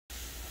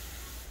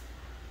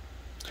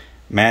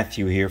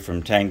Matthew here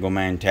from Tango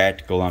Man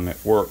Tactical. I'm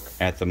at work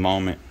at the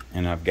moment,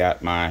 and I've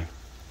got my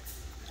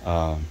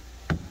my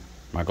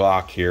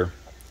Glock here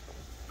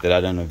that I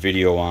done a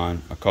video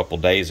on a couple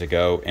days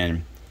ago,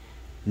 and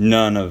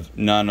none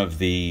of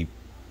the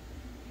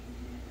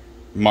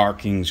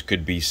markings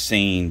could be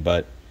seen,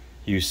 but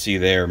you see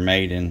there,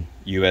 made in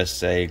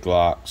USA,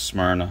 Glock,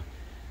 Smyrna.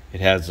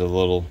 It has a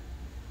little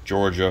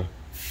Georgia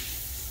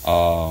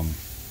outline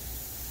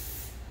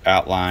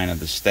of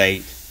the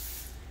state.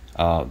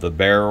 The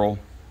barrel,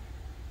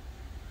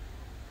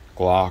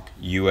 Glock,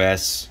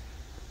 US,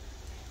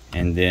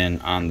 and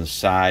then on the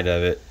side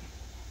of it,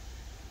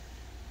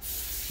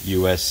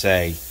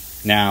 USA.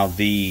 Now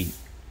the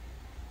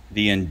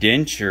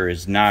indenture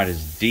is not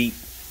as deep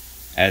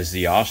as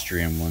the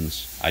Austrian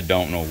ones. I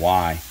don't know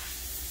why,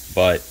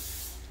 but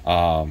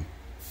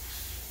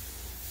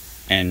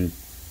and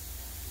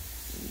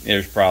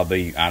there's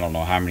probably, I don't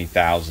know how many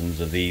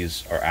thousands of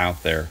these are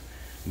out there,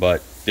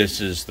 but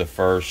this is the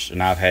first,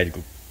 and I've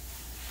had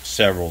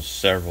several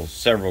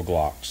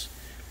Glocks.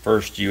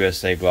 First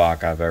USA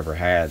Glock I've ever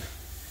had.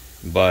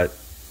 But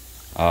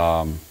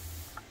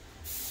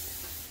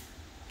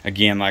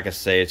again, like I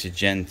say, it's a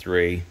Gen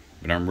 3,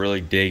 but I'm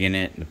really digging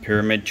it. The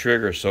pyramid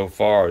trigger so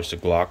far is the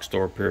Glock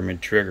Store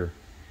pyramid trigger.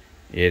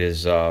 It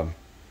is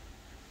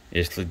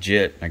it's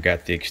legit. I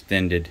got the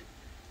extended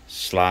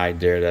slide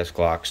there. That's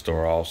Glock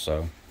Store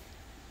also.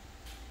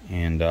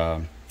 And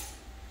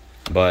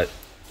but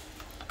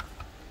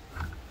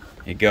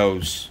it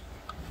goes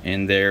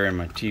in there in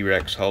my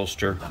T-Rex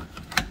holster,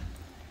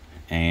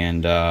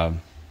 and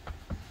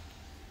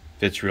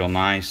fits real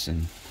nice,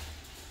 and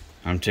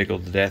I'm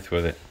tickled to death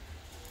with it.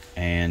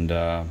 And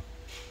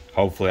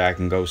hopefully I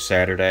can go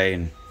Saturday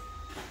and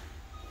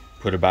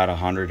put about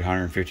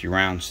 150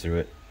 rounds through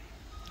it.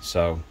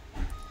 So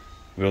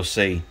we'll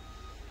see.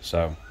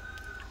 So,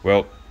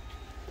 well,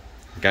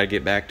 gotta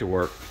get back to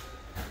work.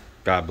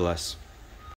 God bless.